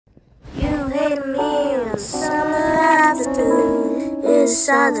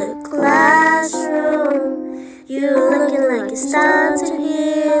inside the classroom. You looking like it's time to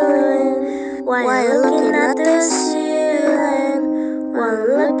heal. While you're looking at the ceiling, while I'm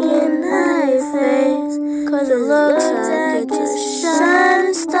looking at your face, 'cause it looks like it's a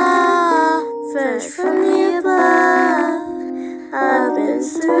shining star, fresh from the above. I've been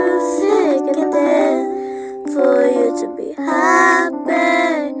through thick and thin for you to be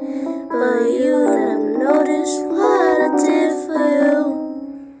happy, but you never noticed what I did for you.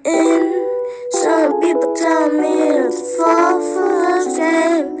 And some people tell me not to fall for love's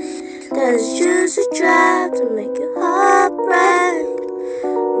game, that it's just a trap to make your heart break.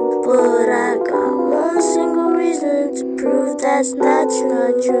 But I got one single reason to prove that's not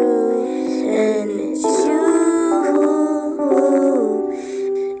true, and it's you.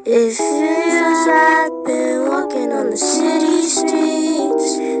 It feels like I've been walking on the city streets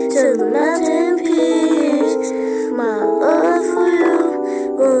till the mountain peaks. My love for you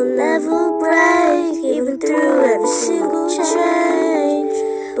will never break, even through every single change.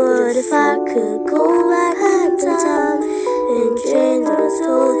 But if I could go back in time and change what I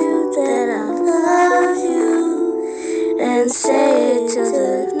told you that I love you, and say it till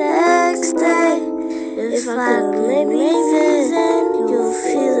the next day, if I could maybe then you'll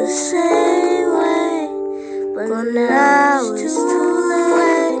feel the same way. But now it's too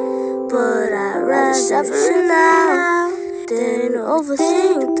late. But I'd rather suffer now than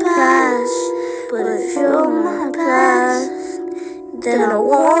overthink the past. But if you're my past, then I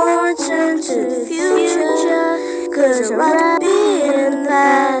won't return to the future, 'cause I'd rather be in the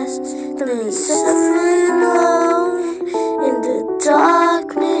past than be suffering alone in the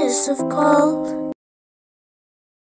darkness of cold.